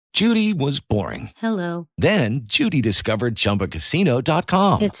Judy was boring. Hello. Then Judy discovered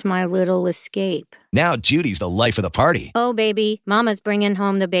ChumbaCasino.com. It's my little escape. Now Judy's the life of the party. Oh, baby, mama's bringing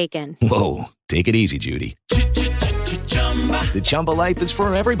home the bacon. Whoa, take it easy, Judy. The Chumba life is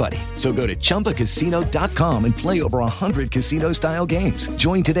for everybody. So go to ChumbaCasino.com and play over 100 casino-style games.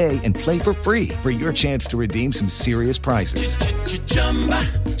 Join today and play for free for your chance to redeem some serious prizes.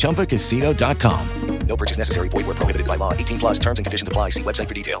 ChumbaCasino.com. No purchase necessary. Void where prohibited by law. 18+ terms and conditions apply. See website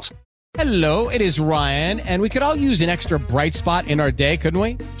for details. Hello, it is Ryan, and we could all use an extra bright spot in our day, couldn't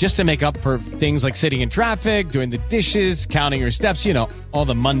we? Just to make up for things like sitting in traffic, doing the dishes, counting your steps, you know, all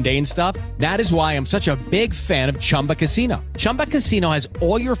the mundane stuff. That is why I'm such a big fan of Chumba Casino. Chumba Casino has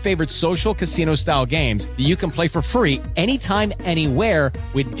all your favorite social casino-style games that you can play for free anytime, anywhere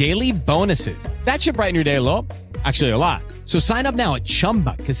with daily bonuses. That should brighten your day a little. Actually, a lot. So sign up now at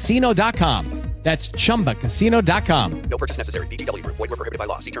ChumbaCasino.com. That's ChumbaCasino.com. No purchase necessary. VGW Group. Void where prohibited by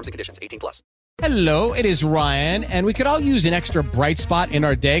law. See terms and conditions. 18+. Hello, it is Ryan, and we could all use an extra bright spot in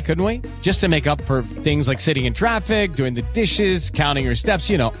our day, couldn't we? Just to make up for things like sitting in traffic, doing the dishes, counting your steps,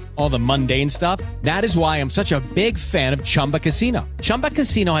 you know, all the mundane stuff. That is why I'm such a big fan of Chumba Casino. Chumba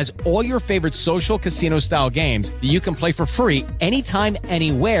Casino has all your favorite social casino-style games that you can play for free anytime,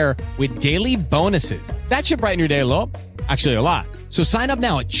 anywhere with daily bonuses. That should brighten your day a little. Actually, a lot. So sign up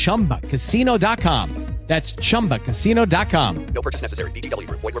now at ChumbaCasino.com. That's ChumbaCasino.com. No purchase necessary. VGW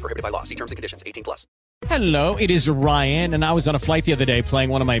Group. Void where prohibited by law. See terms and conditions. 18+. Hello, it is Ryan, and I was on a flight the other day playing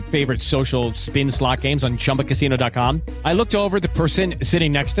one of my favorite social spin slot games on ChumbaCasino.com. I looked over at the person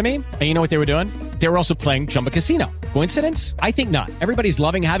sitting next to me, and you know what they were doing? They were also playing Chumba Casino. Coincidence? I think not. Everybody's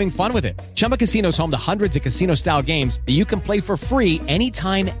loving having fun with it. Chumba Casino is home to hundreds of casino-style games that you can play for free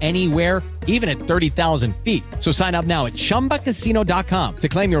anytime, anywhere, even at 30,000 feet. So sign up now at ChumbaCasino.com to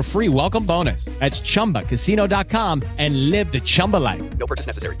claim your free welcome bonus. That's ChumbaCasino.com and live the Chumba life. No purchase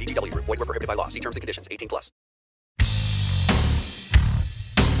necessary. VGW Group. Void where prohibited by law. See terms and conditions. 18+.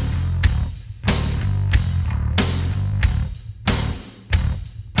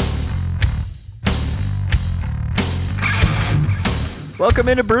 Welcome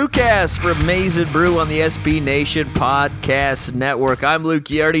into Brewcast from Maize and Brew on the SB Nation Podcast Network. I'm Luke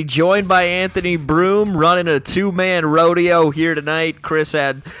Yardy, joined by Anthony Broom, running a two-man rodeo here tonight. Chris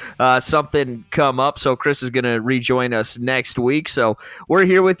had something come up, so Chris is going to rejoin us next week. So we're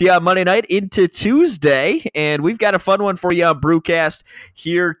here with you on Monday night into Tuesday, and we've got a fun one for you on Brewcast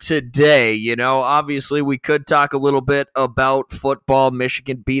here today. You know, obviously we could talk a little bit about football,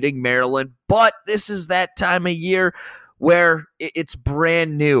 Michigan beating Maryland, but this is that time of year where it's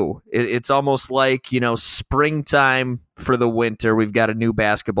brand new. It's almost like, you know, springtime for the winter. We've got a new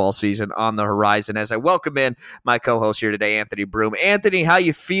basketball season on the horizon. As I welcome in my co-host here today, Anthony Broom. Anthony, how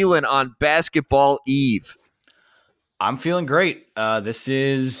you feeling on basketball eve? I'm feeling great. This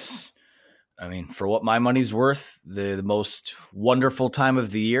is, I mean, for what my money's worth, the most wonderful time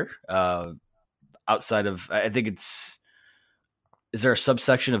of the year. Outside of, I think it's, is there a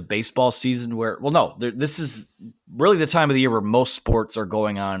subsection of baseball season where, well, no, this is really the time of the year where most sports are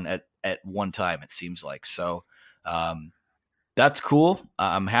going on at one time, it seems like. So that's cool.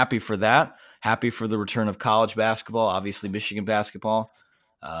 I'm happy for that. Happy for the return of college basketball, obviously Michigan basketball.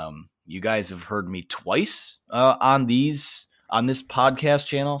 You guys have heard me twice on this podcast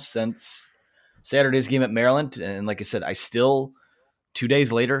channel since Saturday's game at Maryland. And like I said, I still, 2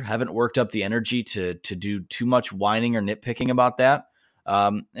 days later, haven't worked up the energy to do too much whining or nitpicking about that.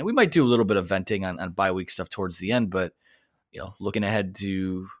 And we might do a little bit of venting on bye week stuff towards the end, but you know, looking ahead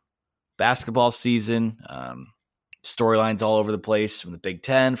to basketball season, storylines all over the place from the Big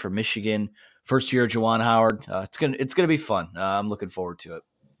Ten, for Michigan, first year of Juwan Howard. It's gonna be fun. I'm looking forward to it.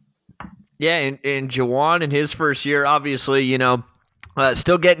 Yeah, and Juwan in his first year, obviously, you know,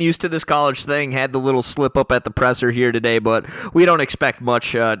 still getting used to this college thing. Had the little slip up at the presser here today, but we don't expect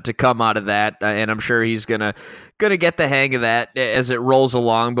much to come out of that. And I'm sure he's gonna get the hang of that as it rolls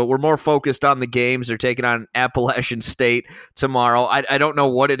along. But we're more focused on the games. They're taking on Appalachian State tomorrow. I don't know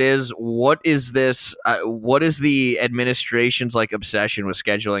what it is. What is this? What is the administration's obsession with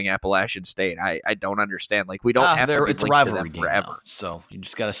scheduling Appalachian State? I don't understand. We don't have to. It's a rivalry game forever. Now, so you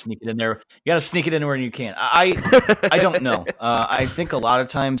just got to sneak it in there. You got to sneak it in where you can. I don't know. I think a lot of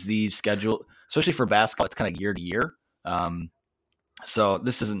times these schedule, especially for basketball, it's kind of year to year. So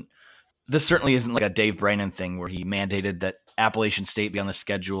this certainly isn't like a Dave Brannen thing where he mandated that Appalachian State be on the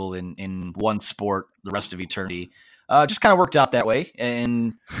schedule in one sport the rest of eternity. Just kind of worked out that way.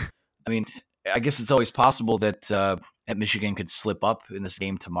 And I mean, I guess it's always possible that at Michigan could slip up in this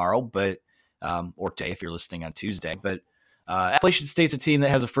game tomorrow, but or today if you're listening on Tuesday. But Appalachian State's a team that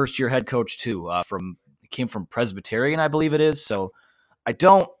has a first-year head coach too. Came from Presbyterian, I believe it is. So I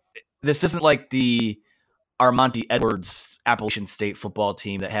don't. this isn't like the Armonte Edwards Appalachian State football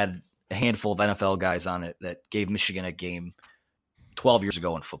team that had a handful of NFL guys on it that gave Michigan a game 12 years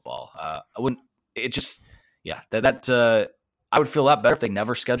ago in football. I wouldn't. It just, yeah, I would feel a lot better if they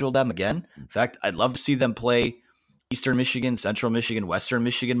never scheduled them again. In fact, I'd love to see them play Eastern Michigan, Central Michigan, Western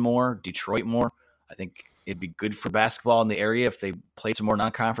Michigan more, Detroit more. I think it'd be good for basketball in the area if they played some more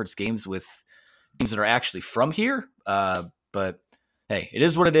non-conference games with teams that are actually from here. But hey, it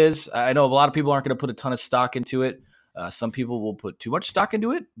is what it is. I know a lot of people aren't going to put a ton of stock into it. Some people will put too much stock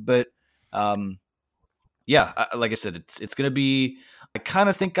into it, but yeah, like I said, it's going to be. I kind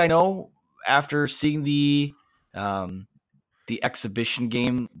of think I know after seeing the exhibition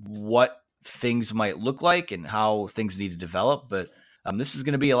game what things might look like and how things need to develop. But this is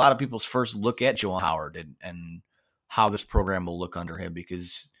going to be a lot of people's first look at Juwan Howard and how this program will look under him,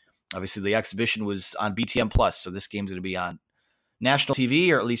 because obviously the exhibition was on BTN Plus, so this game's going to be on national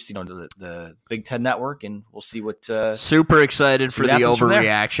TV, or at least the Big Ten Network, and we'll see what. Super excited for the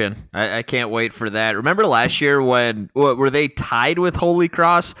overreaction. I can't wait for that. Remember last year when were they tied with Holy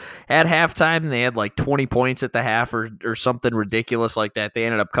Cross at halftime? And they had like 20 points at the half or something ridiculous like that. They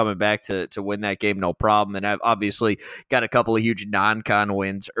ended up coming back to win that game, no problem. And I've obviously got a couple of huge non-con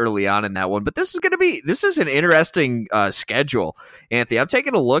wins early on in that one. But this is an interesting schedule, Anthony. I'm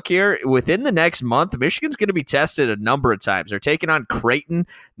taking a look here. Within the next month, Michigan's going to be tested a number of times. They're taking on Creighton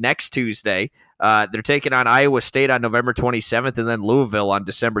next Tuesday. They're taking on Iowa State on November 27th and then Louisville on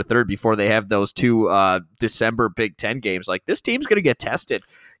December 3rd before they have those two December Big Ten games. Like, this team's going to get tested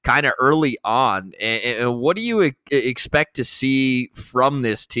kind of early on. And what do you expect to see from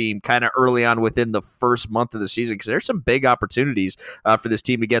this team kind of early on within the first month of the season? Because there's some big opportunities for this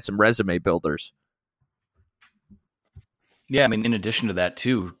team to get some resume builders. Yeah, I mean, in addition to that,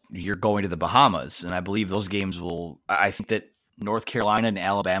 too, you're going to the Bahamas, and I believe those games I think that North Carolina and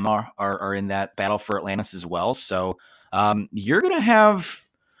Alabama are in that battle for Atlantis as well. So you're going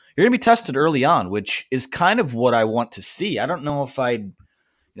to be tested early on, which is kind of what I want to see. I don't know if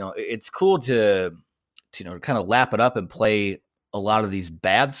it's cool to kind of lap it up and play a lot of these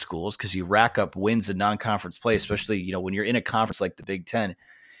bad schools, because you rack up wins in non-conference play, especially, when you're in a conference like the Big Ten.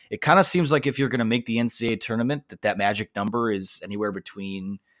 It kind of seems like if you're going to make the NCAA tournament, that magic number is anywhere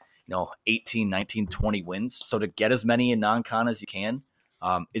between 18, 19, 20 wins. So to get as many in non-con as you can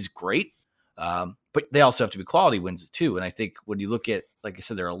is great. But they also have to be quality wins too. And I think when you look at, like I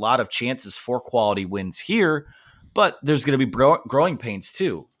said, there are a lot of chances for quality wins here, but there's going to be growing pains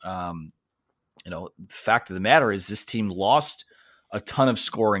too. The fact of the matter is this team lost a ton of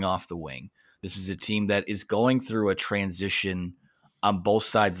scoring off the wing. This is a team that is going through a transition on both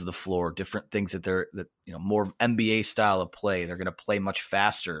sides of the floor, different things that more NBA style of play. They're going to play much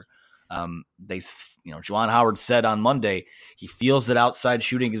faster. Juwan Howard said on Monday, he feels that outside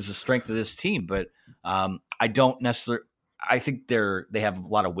shooting is the strength of this team, but I don't necessarily, I think they have a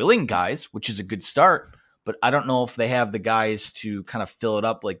lot of willing guys, which is a good start, but I don't know if they have the guys to kind of fill it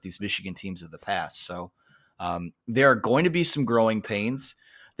up like these Michigan teams of the past. So there are going to be some growing pains.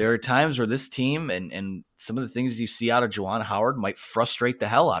 There are times where this team and some of the things you see out of Juwan Howard might frustrate the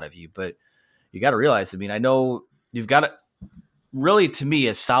hell out of you, but you got to realize, I know you've got to really, to me,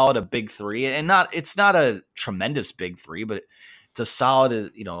 a solid, a big three, and it's not a tremendous big three, but it's a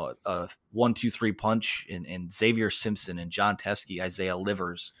solid, a 1-2-3 punch in Xavier Simpson and John Teske, Isaiah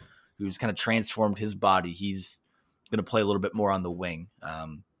Livers, who's kind of transformed his body. He's going to play a little bit more on the wing.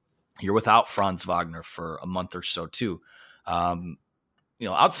 You're without Franz Wagner for a month or so too.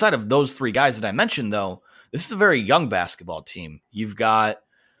 Outside of those three guys that I mentioned, though, this is a very young basketball team. You've got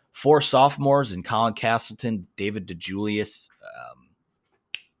 4 sophomores in Colin Castleton, David DeJulius,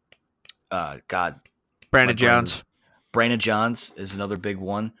 Brandon Johns. Brandon Johns is another big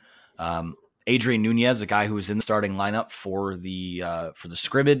one. Adrian Nunez, a guy who was in the starting lineup for the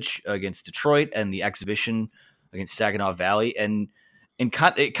scrimmage against Detroit and the exhibition against Saginaw Valley, and it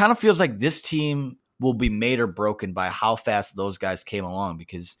kind of feels like this team will be made or broken by how fast those guys came along,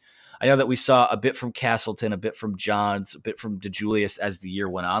 because I know that we saw a bit from Castleton, a bit from Johns, a bit from DeJulius as the year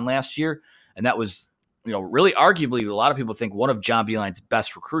went on last year. And that was, really arguably, a lot of people think one of John Beilein's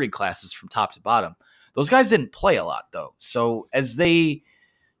best recruiting classes from top to bottom. Those guys didn't play a lot, though. So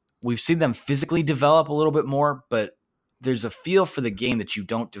we've seen them physically develop a little bit more, but there's a feel for the game that you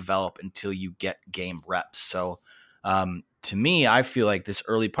don't develop until you get game reps. So, to me, I feel like this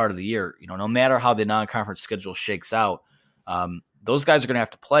early part of the year, no matter how the non-conference schedule shakes out, those guys are going to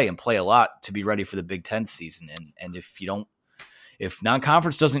have to play a lot to be ready for the Big Ten season. And if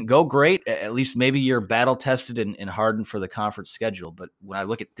non-conference doesn't go great, at least maybe you're battle tested and hardened for the conference schedule. But when I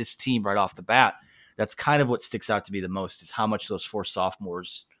look at this team right off the bat, that's kind of what sticks out to me the most, is how much those 4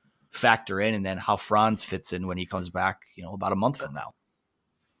 sophomores factor in, and then how Franz fits in when he comes back, about a month from now.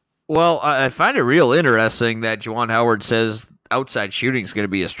 Well, I find it real interesting that Juwan Howard says outside shooting is going to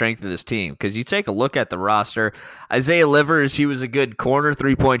be a strength of this team, because you take a look at the roster. Isaiah Livers, he was a good corner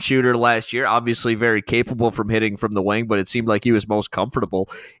three-point shooter last year, obviously very capable from hitting from the wing, but it seemed like he was most comfortable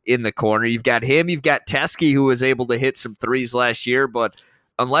in the corner. You've got him, you've got Teske, who was able to hit some threes last year, but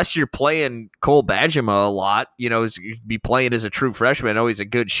unless you're playing Cole Bajema a lot, you'd be playing as a true freshman. I know he's a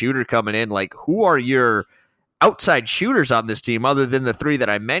good shooter coming in. Like, who are your outside shooters on this team other than the three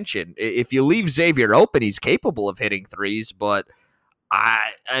that I mentioned? If you leave Xavier open, he's capable of hitting threes, but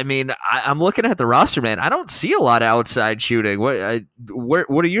I'm looking at the roster, man. I don't see a lot of outside shooting. What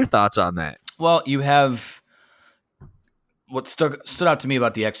are your thoughts on that? Well, you have what stood out to me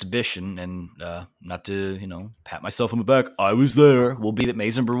about the exhibition, and not to pat myself on the back, I was there.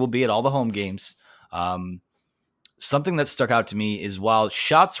 Maize n Brew will be at all the home games. Something that stuck out to me is while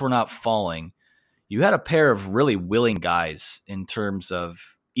shots were not falling, you had a pair of really willing guys in terms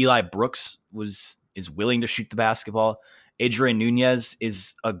of Eli Brooks is willing to shoot the basketball. Adrian Nunez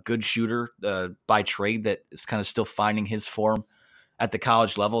is a good shooter by trade that is kind of still finding his form at the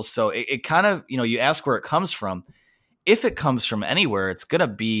college level. So it kind of, you ask where it comes from. If it comes from anywhere, it's going to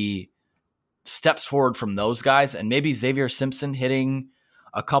be steps forward from those guys, and maybe Xavier Simpson hitting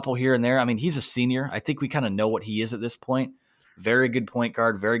a couple here and there. I mean, he's a senior. I think we kind of know what he is at this point. Very good point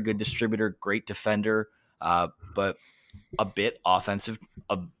guard, very good distributor, great defender, but a bit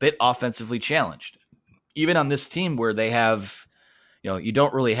offensively challenged. Even on this team where they have, you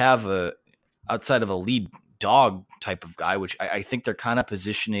don't really have outside of a lead dog type of guy, which I think they're kind of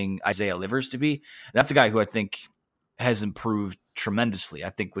positioning Isaiah Livers to be. That's a guy who I think has improved tremendously. I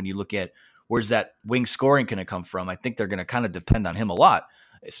think when you look at where's that wing scoring going to come from, I think they're going to kind of depend on him a lot,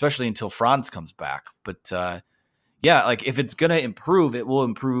 especially until Franz comes back. But yeah, like if it's going to improve, it will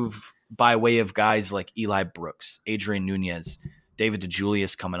improve by way of guys like Eli Brooks, Adrian Nunez, David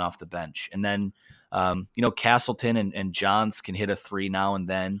DeJulius coming off the bench. And then, Castleton and Johns can hit a three now and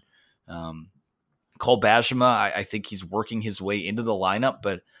then. Cole Bajema, I think he's working his way into the lineup,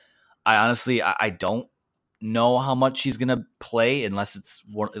 but I honestly don't know how much he's going to play unless it's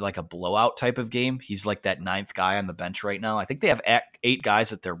like a blowout type of game. He's like that ninth guy on the bench right now. I think they have 8 guys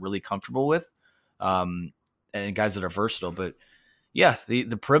that they're really comfortable with. And guys that are versatile, but yeah,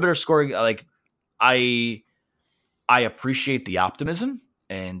 the perimeter scoring, like I appreciate the optimism,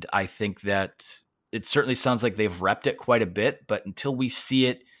 and I think that it certainly sounds like they've repped it quite a bit, but until we see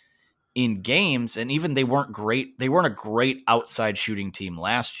it in games, and even they weren't a great outside shooting team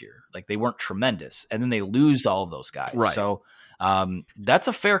last year. Like they weren't tremendous, and then they lose all of those guys. Right. So that's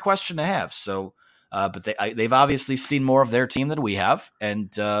a fair question to have. So, but they've obviously seen more of their team than we have, and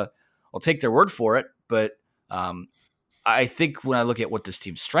I'll take their word for it. But I think when I look at what this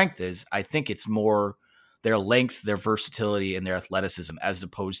team's strength is, I think it's more their length, their versatility, and their athleticism, as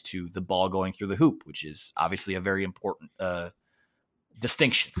opposed to the ball going through the hoop, which is obviously a very important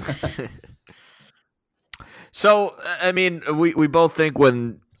distinction. So, I mean, we both think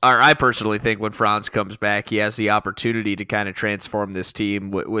I personally think when Franz comes back, he has the opportunity to kind of transform this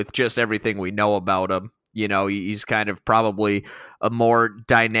team with just everything we know about him. He's kind of probably a more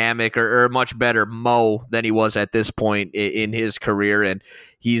dynamic or a much better Mo than he was at this point in his career. And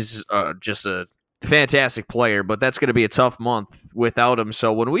he's just a fantastic player, but that's going to be a tough month without him.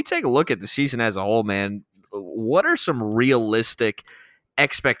 So when we take a look at the season as a whole, man, what are some realistic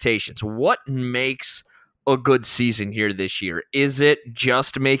expectations? What makes a good season here this year? Is it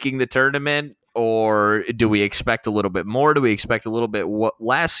just making the tournament? Or do we expect a little bit more? Do we expect a little bit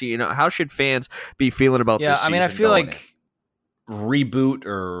less? How should fans be feeling about this season? I feel like reboot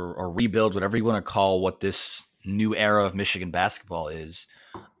or rebuild, whatever you want to call what this new era of Michigan basketball is,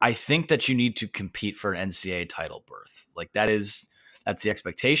 I think that you need to compete for an NCAA title berth. Like that's the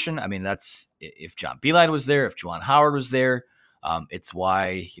expectation. I mean, that's if John Beilein was there, if Juwan Howard was there. It's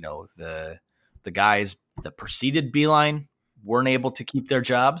why, the guys that preceded Beilein weren't able to keep their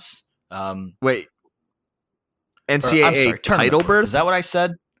jobs. Wait, NCAA title berth? Is that what I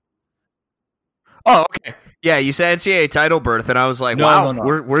said? Oh, okay. Yeah, you said NCAA title berth, and I was like, no.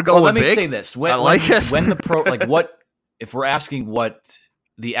 We're going let me big. say this. I like it. When the pro, like what, if we're asking what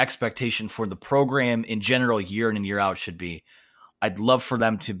the expectation for the program in general year in and year out should be, I'd love for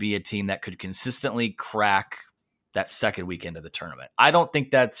them to be a team that could consistently crack that second weekend of the tournament. I don't think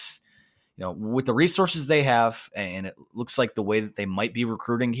that's, with the resources they have, and it looks like the way that they might be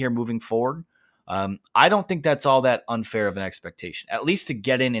recruiting here moving forward, I don't think that's all that unfair of an expectation. At least to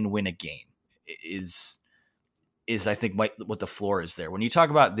get in and win a game is I think what the floor is there. When you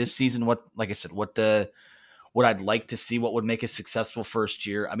talk about this season, what the what I'd like to see, what would make a successful first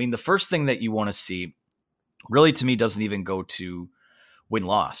year. I mean, the first thing that you want to see really to me doesn't even go to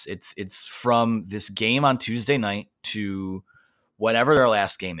win-loss. It's from this game on Tuesday night to whatever their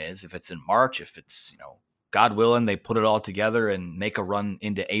last game is. If it's in March, if it's, God willing, they put it all together and make a run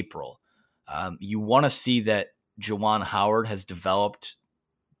into April. You want to see that Juwan Howard has developed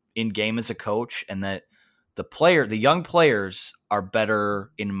in game as a coach, and that the young players are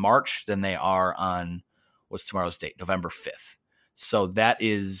better in March than they are on what's tomorrow's date, November 5th. So that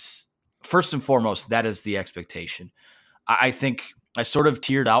is, first and foremost, that is the expectation. I think I sort of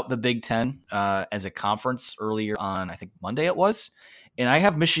tiered out the Big Ten as a conference earlier on, I think Monday it was, and I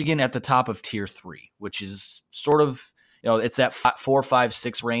have Michigan at the top of tier 3, which is sort of, it's that 4, 5,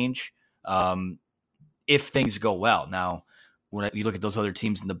 6 range if things go well. Now, when you look at those other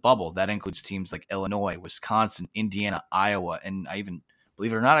teams in the bubble, that includes teams like Illinois, Wisconsin, Indiana, Iowa, and I even,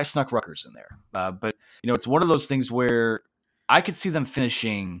 believe it or not, I snuck Rutgers in there. But, it's one of those things where I could see them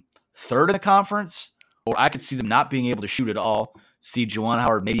finishing third in the conference, or I could see them not being able to shoot at all. See Juwan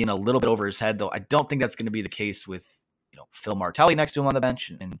Howard maybe in a little bit over his head, though I don't think that's going to be the case with Phil Martelli next to him on the bench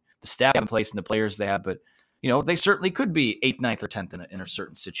and the staff in place and the players they have. But they certainly could be 8th, 9th, or 10th in a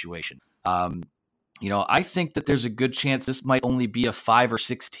certain situation. I think that there's a good chance this might only be a 5 or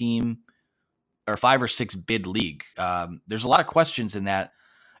 6 team or 5 or 6 bid league. There's a lot of questions in that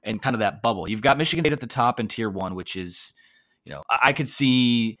and kind of that bubble. You've got Michigan State at the top in tier 1, which is, I could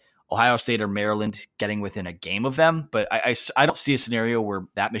see Ohio State or Maryland getting within a game of them, but I don't see a scenario where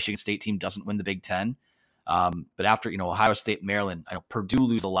that Michigan State team doesn't win the Big Ten. But after, Ohio State, Maryland, I know Purdue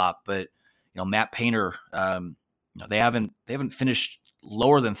lose a lot, but, Matt Painter, they haven't finished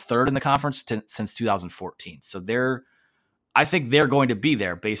lower than third in the conference since 2014. So I think they're going to be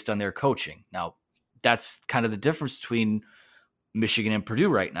there based on their coaching. Now, that's kind of the difference between Michigan and Purdue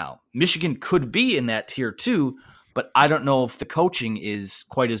right now. Michigan could be in that tier 2, but I don't know if the coaching is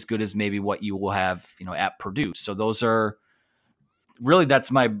quite as good as maybe what you will have, at Purdue. So those are really,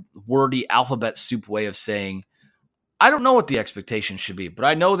 that's my wordy alphabet soup way of saying, I don't know what the expectation should be, but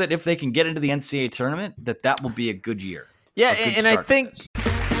I know that if they can get into the NCAA tournament, that will be a good year. Yeah, and I think...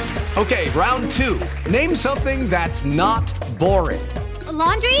 Okay, round 2. Name something that's not boring. A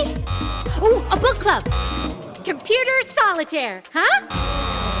laundry? Ooh, a book club. Computer solitaire, huh?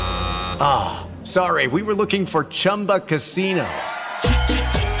 Ah, sorry, we were looking for Chumba Casino.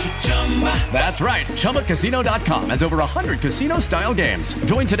 That's right, ChumbaCasino.com has over 100 casino-style games.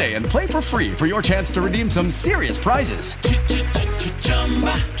 Join today and play for free for your chance to redeem some serious prizes.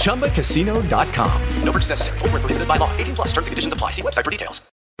 ChumbaCasino.com. No purchase necessary. Void where prohibited by law. 18+. Terms and conditions apply. See website for details.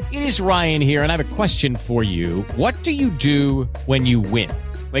 It is Ryan here, and I have a question for you. What do you do when you win?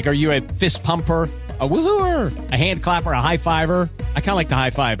 Like, are you a fist pumper, a woohooer, a hand clapper, a high fiver? I kind of like the high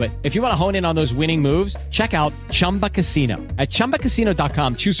five, but if you want to hone in on those winning moves, check out Chumba Casino. At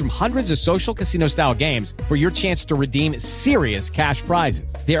ChumbaCasino.com, choose from hundreds of social casino-style games for your chance to redeem serious cash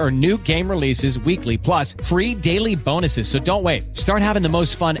prizes. There are new game releases weekly, plus free daily bonuses. So don't wait. Start having the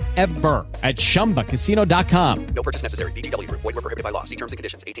most fun ever at ChumbaCasino.com. No purchase necessary. VGW. Void where prohibited by law. See terms and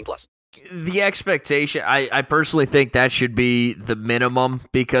conditions. 18+. The expectation, I personally think that should be the minimum,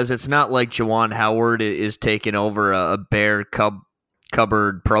 because it's not like Juwan Howard is taking over a bare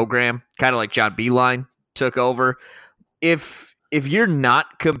cupboard program, kind of like John Beilein took over. If you're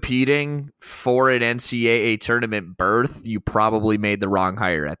not competing for an NCAA tournament berth, you probably made the wrong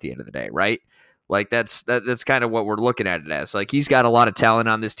hire at the end of the day, right? Like that's kind of what we're looking at it as. Like, he's got a lot of talent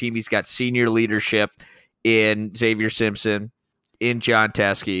on this team. He's got senior leadership in Xavier Simpson, in John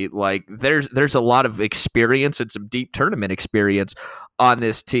Teske. Like, there's a lot of experience and some deep tournament experience on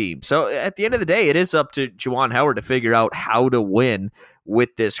this team. So at the end of the day, it is up to Juwan Howard to figure out how to win with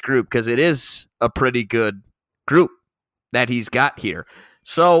this group, because it is a pretty good group that he's got here.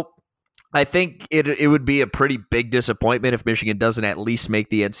 So I think it would be a pretty big disappointment if Michigan doesn't at least make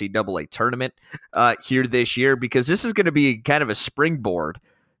the NCAA tournament here this year, because this is going to be kind of a springboard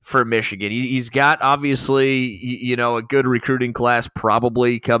for Michigan. He's got, obviously, a good recruiting class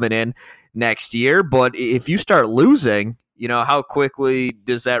probably coming in next year, but if you start losing, how quickly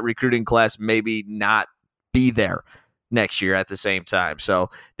does that recruiting class maybe not be there next year at the same time?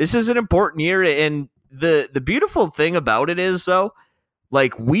 So this is an important year, and the beautiful thing about it is, though,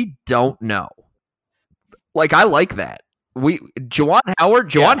 like, we don't know. Like, I like that. Juwan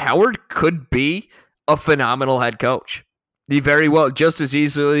Howard could be a phenomenal head coach. He very well, just as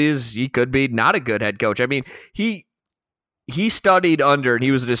easily as he could be not a good head coach. I mean, he studied under, and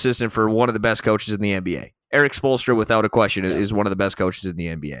he was an assistant for one of the best coaches in the NBA. Eric Spoelstra, without a question, is one of the best coaches in the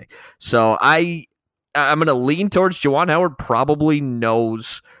NBA. So I'm going to lean towards Juwan Howard probably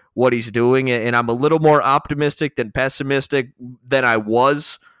knows what he's doing, and I'm a little more optimistic than pessimistic than I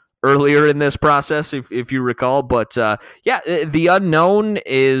was earlier in this process, if you recall. But the unknown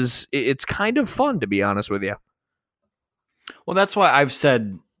it's kind of fun, to be honest with you. Well, that's why I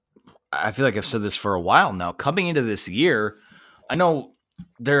feel like I've said this for a while now. Coming into this year, I know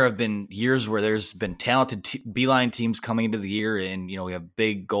there have been years where there's been talented Beeline teams coming into the year, and we have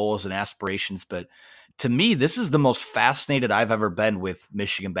big goals and aspirations. But to me, this is the most fascinated I've ever been with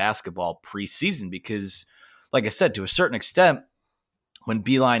Michigan basketball preseason because, like I said, to a certain extent, when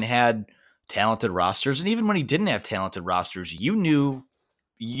Beeline had talented rosters, and even when he didn't have talented rosters, you knew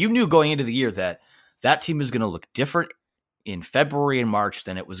going into the year that team is going to look different in February and March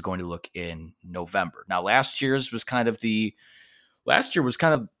than it was going to look in November. Now, last year was kind of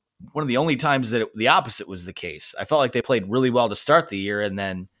one of the only times that the opposite was the case. I felt like they played really well to start the year, and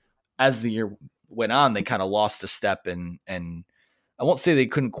then as the year went on, they kind of lost a step, and I won't say they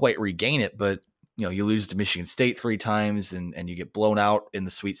couldn't quite regain it, but you lose to Michigan State 3 times, and you get blown out in the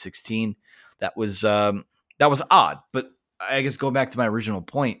Sweet 16. That was odd. But I guess going back to my original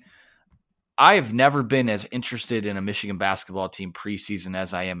point, I've never been as interested in a Michigan basketball team preseason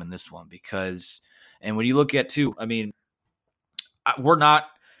as I am in this one because, and when you look at we're not,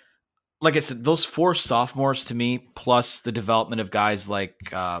 like I said, those 4 sophomores to me, plus the development of guys like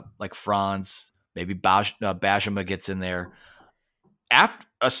Franz, maybe Bajema gets in there.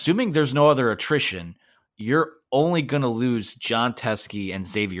 Assuming there's no other attrition, you're only going to lose John Teske and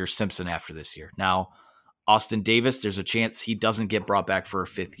Xavier Simpson after this year. Now, Austin Davis, there's a chance he doesn't get brought back for a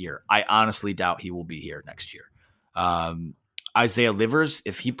 5th year. I honestly doubt he will be here next year. Isaiah Livers,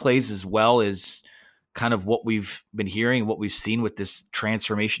 if he plays as well as kind of what we've been hearing, what we've seen with this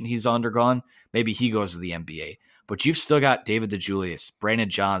transformation he's undergone, maybe he goes to the NBA. But you've still got David DeJulius, Brandon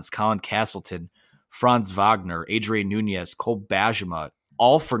Johns, Colin Castleton, Franz Wagner, Adrian Nunez, Cole Bajema,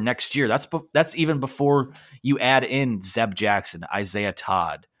 all for next year. That's even before you add in Zeb Jackson, Isaiah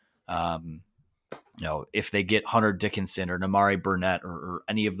Todd. If they get Hunter Dickinson or Namari Burnett or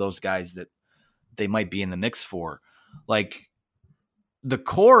any of those guys that they might be in the mix for, like the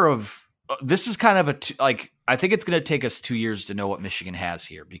core of this is kind of I think it's going to take us 2 years to know what Michigan has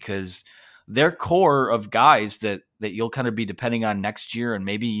here because their core of guys that you'll kind of be depending on next year and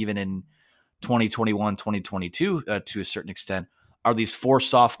maybe even in 2021, 2022 to a certain extent are these 4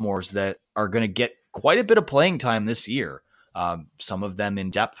 sophomores that are going to get quite a bit of playing time this year. Some of them in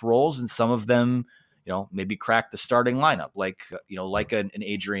depth roles and some of them, maybe crack the starting lineup like an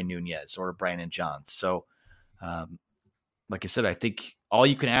Adrian Nunez or a Brandon Johns. So, like I said, I think all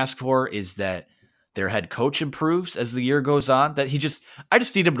you can ask for is that their head coach improves as the year goes on, I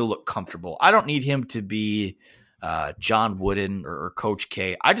just need him to look comfortable. I don't need him to be John Wooden or Coach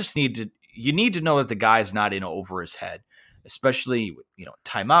K. You need to know that the guy's not in over his head, especially,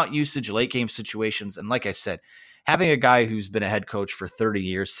 timeout usage, late game situations. And like I said, having a guy who's been a head coach for 30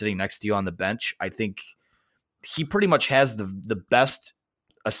 years sitting next to you on the bench, I think he pretty much has the best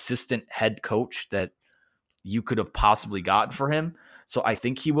assistant head coach that you could have possibly gotten for him. So I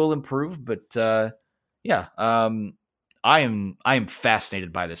think he will improve, but I am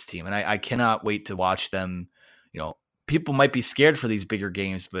fascinated by this team and I cannot wait to watch them. People might be scared for these bigger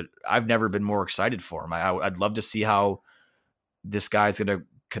games, but I've never been more excited for him. I'd love to see how this guy's going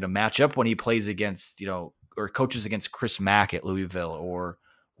to match up when he plays against, or coaches against Chris Mack at Louisville or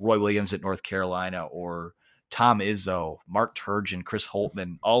Roy Williams at North Carolina or Tom Izzo, Mark Turgeon, Chris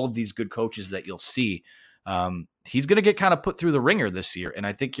Holtman, all of these good coaches that you'll see. He's going to get kind of put through the ringer this year. And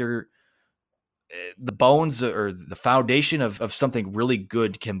I think the bones or the foundation of something really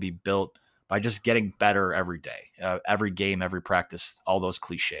good can be built by just getting better every day, every game, every practice, all those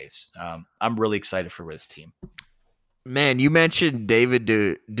cliches. I'm really excited for this team. Man, you mentioned David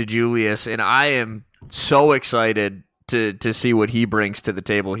DeJulius, and I am so excited to see what he brings to the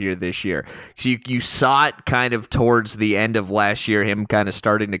table here this year. So you saw it kind of towards the end of last year, him kind of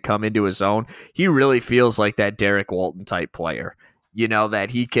starting to come into his own. He really feels like that Derek Walton type player.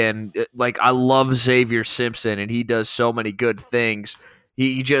 That he can, I love Xavier Simpson, and he does so many good things.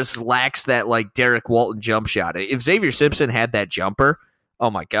 He just lacks that Derek Walton jump shot. If Xavier Simpson had that jumper,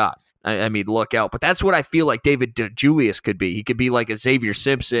 oh my God. I mean, look out. But that's what I feel like David DeJulius could be. He could be like a Xavier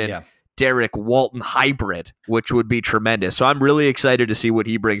Simpson, Derek Walton hybrid, which would be tremendous. So I'm really excited to see what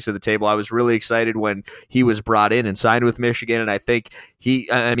he brings to the table. I was really excited when he was brought in and signed with Michigan, and I think he's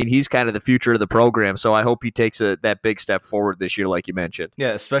kind of the future of the program. So I hope he takes that big step forward this year, like you mentioned.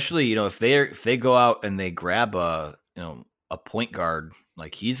 Yeah, especially if they go out and they grab a point guard,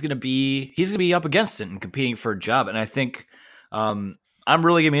 he's gonna be up against it and competing for a job. And I think I'm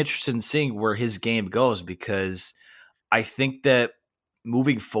really gonna be interested in seeing where his game goes because I think that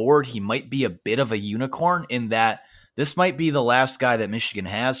moving forward, he might be a bit of a unicorn in that this might be the last guy that Michigan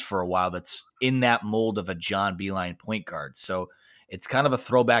has for a while that's in that mold of a John Beilein point guard. So it's kind of a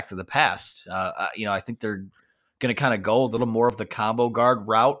throwback to the past. I think they're going to kind of go a little more of the combo guard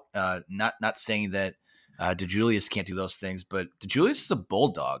route. Not saying that DeJulius can't do those things, but DeJulius is a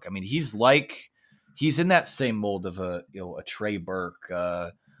bulldog. I mean, he's in that same mold of a Trey Burke,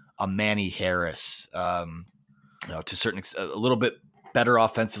 a Manny Harris, to certain a little bit better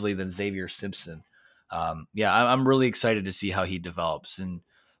offensively than Xavier Simpson. I'm really excited to see how he develops. And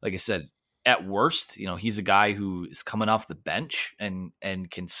like I said, at worst, he's a guy who is coming off the bench and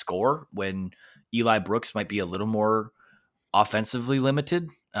can score when Eli Brooks might be a little more offensively limited.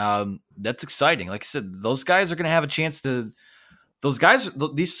 That's exciting. Like I said, those guys are going to have a chance to.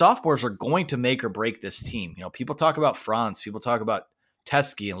 These sophomores are going to make or break this team. People talk about Franz, people talk about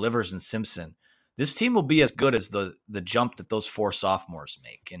Teske and Livers and Simpson. This team will be as good as the jump that those 4 sophomores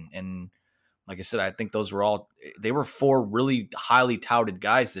make. And like I said, I think they were 4 really highly touted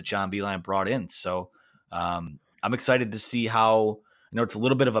guys that John Beilein brought in. So I'm excited to see how, it's a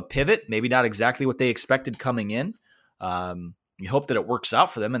little bit of a pivot, maybe not exactly what they expected coming in. You hope that it works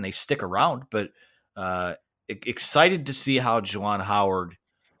out for them and they stick around, but excited to see how Juwan Howard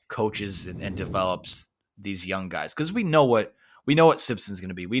coaches and develops these young guys. Cause we know what Simpson's going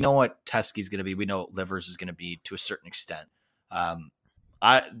to be. We know what Teske's going to be. We know what Livers is going to be to a certain extent.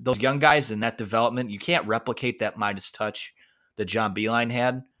 Those young guys in that development, you can't replicate that Midas touch that John Beilein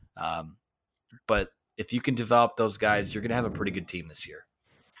had. But if you can develop those guys, you're going to have a pretty good team this year.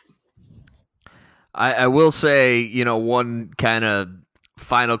 I will say, one kind of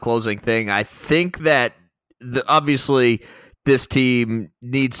final closing thing. I think that obviously this team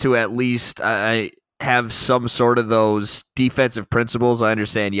needs to at least have some sort of those defensive principles. I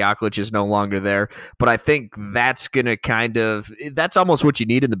understand Yaklich is no longer there, but I think that's going to that's almost what you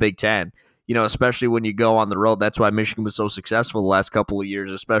need in the Big Ten, especially when you go on the road. That's why Michigan was so successful the last couple of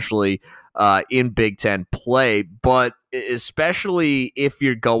years, especially in Big Ten play, but especially if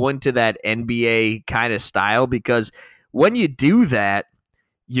you're going to that NBA kind of style, because when you do that,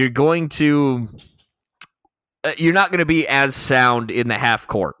 you're not going to be as sound in the half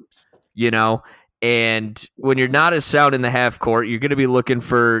court, and when you're not as sound in the half court, you're going to be looking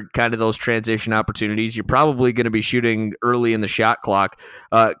for kind of those transition opportunities. You're probably going to be shooting early in the shot clock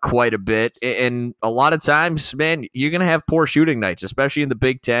quite a bit. And a lot of times, man, you're going to have poor shooting nights, especially in the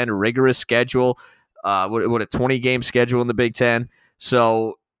Big Ten, a rigorous schedule, a 20-game schedule in the Big Ten.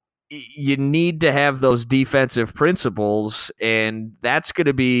 So you need to have those defensive principles, and that's going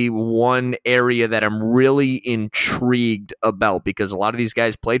to be one area that I'm really intrigued about, because a lot of these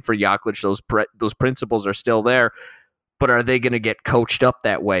guys played for Yaklich. Those principles are still there, but are they going to get coached up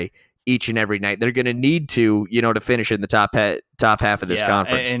that way each and every night? They're going to need to finish in the top half of this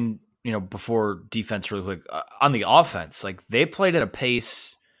conference. And before defense really quick, on the offense, like they played at a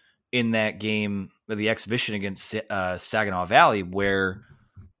pace in that game, the exhibition against Saginaw Valley, where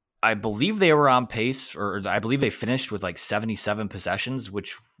I believe they were on pace, or I believe they finished with like 77 possessions,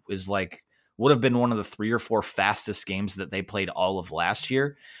 which is would have been one of the 3 or 4 fastest games that they played all of last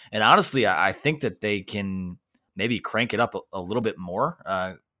year. And honestly, I think that they can maybe crank it up a little bit more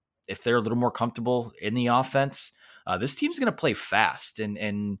if they're a little more comfortable in the offense. This team's going to play fast,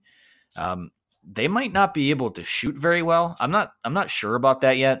 and they might not be able to shoot very well. I'm not sure about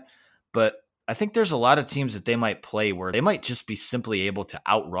that yet, but I think there's a lot of teams that they might play where they might just be simply able to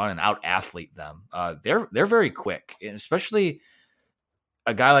outrun and out-athlete them. They're very quick, and especially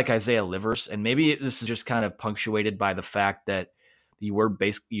a guy like Isaiah Livers. And maybe this is just kind of punctuated by the fact that you were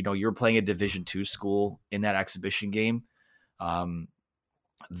you were playing a Division II school in that exhibition game.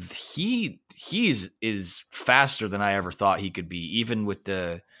 He is faster than I ever thought he could be, even with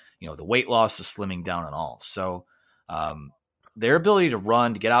the weight loss, the slimming down, and all. So. Their ability to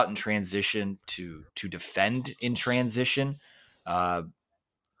run, to get out in transition, to defend in transition. Like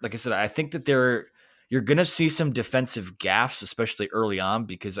I said, I think that you're going to see some defensive gaffes, especially early on,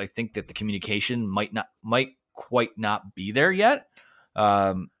 because I think that the communication might quite not be there yet.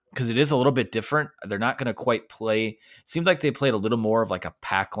 Because it is a little bit different. They're not going to quite play. It seemed like they played a little more of like a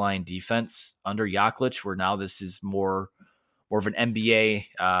pack line defense under Yaklich, where now this is more of an NBA,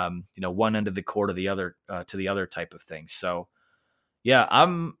 one end of the court or the other to the other type of thing. So, yeah,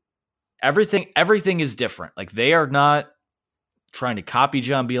 everything is different. Like, they are not trying to copy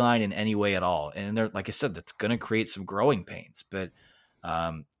John Beilein in any way at all. And they're, like I said, that's going to create some growing pains. But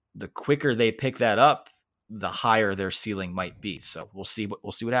the quicker they pick that up, the higher their ceiling might be. So we'll see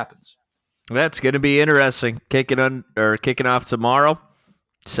what happens. That's going to be interesting. Kicking off tomorrow,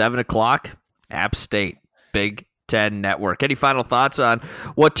 7:00, App State, Big 10 Network. Any final thoughts on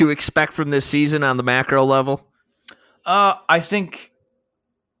what to expect from this season on the macro level? I think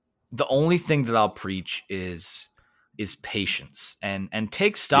the only thing that I'll preach is patience and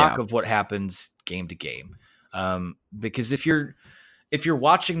take stock of what happens game to game. Because if you're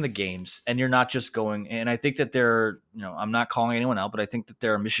watching the games and you're not just going, and I think that I'm not calling anyone out, but I think that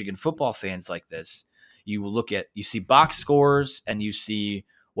there are Michigan football fans like this. You see box scores and you see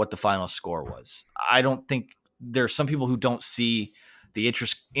what the final score was. I don't think there are some people who don't see the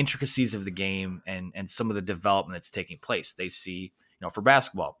intricacies of the game and some of the development that's taking place. They see, for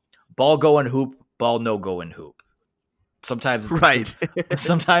basketball, ball go in hoop, ball no go in hoop. Sometimes it's right.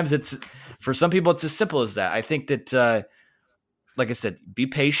 Sometimes it's, for some people, it's as simple as that. I think that, like I said, be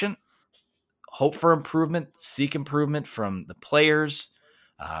patient, hope for improvement, seek improvement from the players,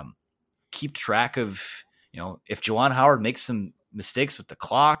 keep track of, if Juwan Howard makes some mistakes with the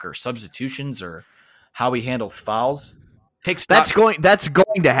clock or substitutions or how he handles fouls. That's going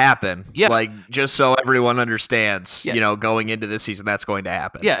to happen. Yeah. Like, just so everyone understands, yeah. Going into this season, that's going to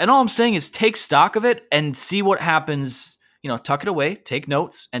happen. Yeah. And all I'm saying is take stock of it and see what happens, tuck it away, take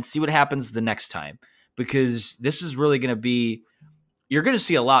notes and see what happens the next time, because this is really going to be, you're going to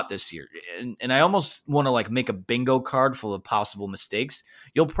see a lot this year. And I almost want to make a bingo card full of possible mistakes.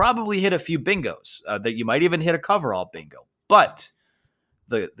 You'll probably hit a few bingos that you might even hit a coverall bingo. But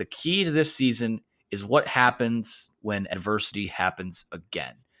the key to this season is what happens when adversity happens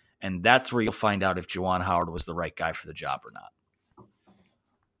again. And that's where you'll find out if Juwan Howard was the right guy for the job or not.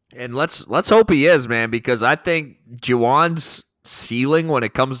 And let's hope he is, man, because I think Juwan's ceiling when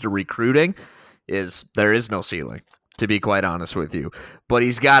it comes to recruiting is there is no ceiling, to be quite honest with you. But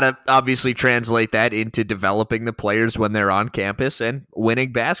he's got to obviously translate that into developing the players when they're on campus and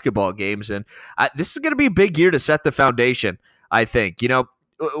winning basketball games. And this is going to be a big year to set the foundation, I think.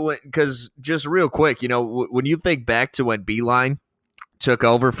 Because just real quick, when you think back to when Beilein took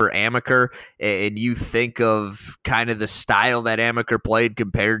over for Amaker and you think of kind of the style that Amaker played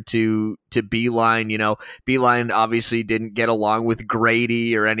compared to Beilein, Beilein obviously didn't get along with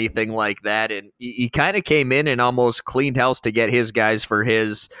Grady or anything like that. And he kind of came in and almost cleaned house to get his guys for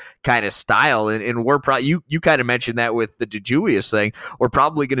his kind of style. And we're probably, you kind of mentioned that with the DeJulius thing. We're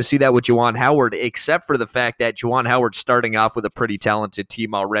probably going to see that with Juwan Howard, except for the fact that Juwan Howard's starting off with a pretty talented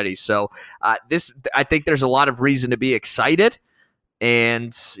team already. So I think there's a lot of reason to be excited.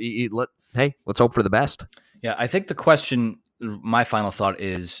 And let's hope for the best. Yeah, I think my final thought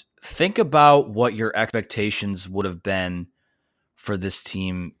is, think about what your expectations would have been for this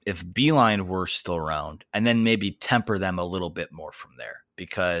team if Beilein were still around, and then maybe temper them a little bit more from there,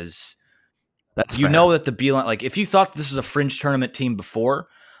 because that's know that the Beilein, if you thought this is a fringe tournament team before,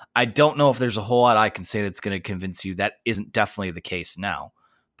 I don't know if there's a whole lot I can say that's going to convince you that isn't definitely the case now.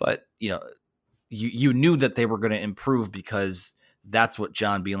 But you knew that they were going to improve because that's what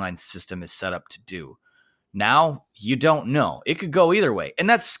John Beilein's system is set up to do. Now, you don't know. It could go either way. And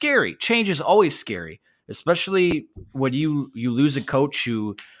that's scary. Change is always scary, especially when you lose a coach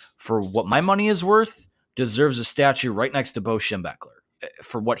who, for what my money is worth, deserves a statue right next to Bo Schembechler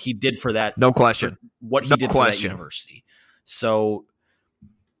for what he did for that. No question. For that university. So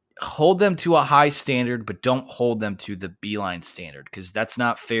hold them to a high standard, but don't hold them to the Beilein standard, because that's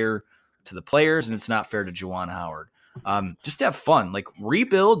not fair to the players and it's not fair to Juwan Howard. Just have fun.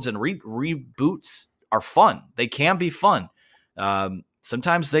 Rebuilds and reboots are fun. They can be fun.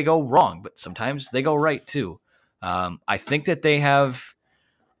 Sometimes they go wrong, but sometimes they go right too. I think that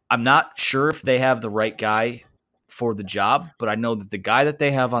I'm not sure if they have the right guy for the job, but I know that the guy that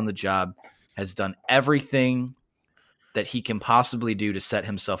they have on the job has done everything that he can possibly do to set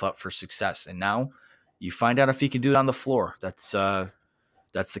himself up for success. And now you find out if he can do it on the floor. That's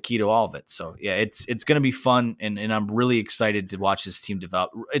the key to all of it. So yeah, it's going to be fun, and I'm really excited to watch this team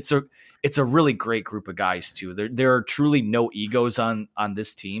develop. It's a really great group of guys too. There are truly no egos on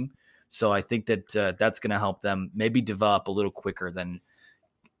this team, so I think that that's going to help them maybe develop a little quicker than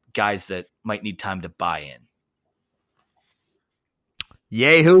guys that might need time to buy in.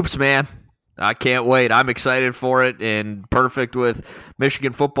 Yay hoops, man. I can't wait. I'm excited for it, and perfect with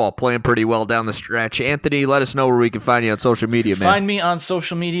Michigan football playing pretty well down the stretch. Anthony, let us know where we can find you on social media, man. Find me on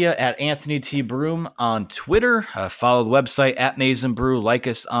social media at Anthony T. Broom on Twitter. Follow the website at Maize n Brew.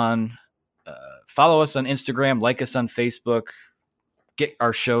 Follow us on Instagram. Like us on Facebook. Get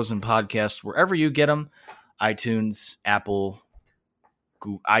our shows and podcasts wherever you get them. iTunes, Apple.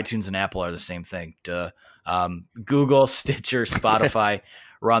 iTunes and Apple are the same thing. Duh. Google, Stitcher, Spotify.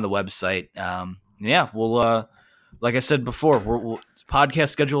 We're on the website. We'll like I said before, podcast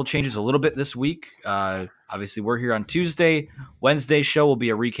schedule changes a little bit this week. Obviously, we're here on Tuesday. Wednesday's show will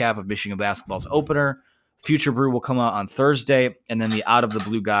be a recap of Michigan basketball's opener. Future Brew will come out on Thursday, and then the Out of the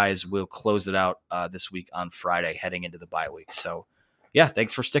Blue guys will close it out this week on Friday, heading into the bye week. So, yeah,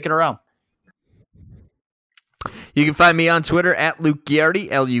 thanks for sticking around. You can find me on Twitter at Luke Ghiardi,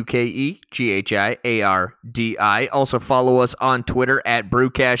 LukeGhiardi. Also follow us on Twitter at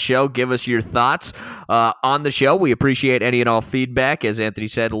Brewcast Show. Give us your thoughts on the show. We appreciate any and all feedback. As Anthony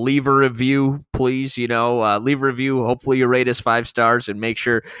said, leave a review, please. Leave a review. Hopefully you rate us 5 stars and make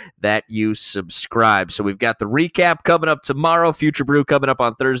sure that you subscribe. So we've got the recap coming up tomorrow, Future Brew coming up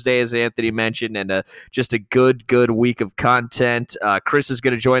on Thursday, as Anthony mentioned, and just a good week of content. Chris is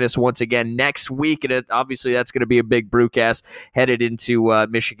going to join us once again next week, and obviously that's going to be a big Brewcast headed into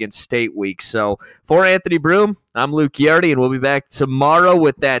Michigan State week. So for Anthony Broom, I'm Luke Ghiardi, and we'll be back tomorrow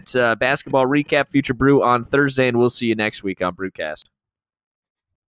with that basketball recap, Future Brew on Thursday, and we'll see you next week on Brewcast.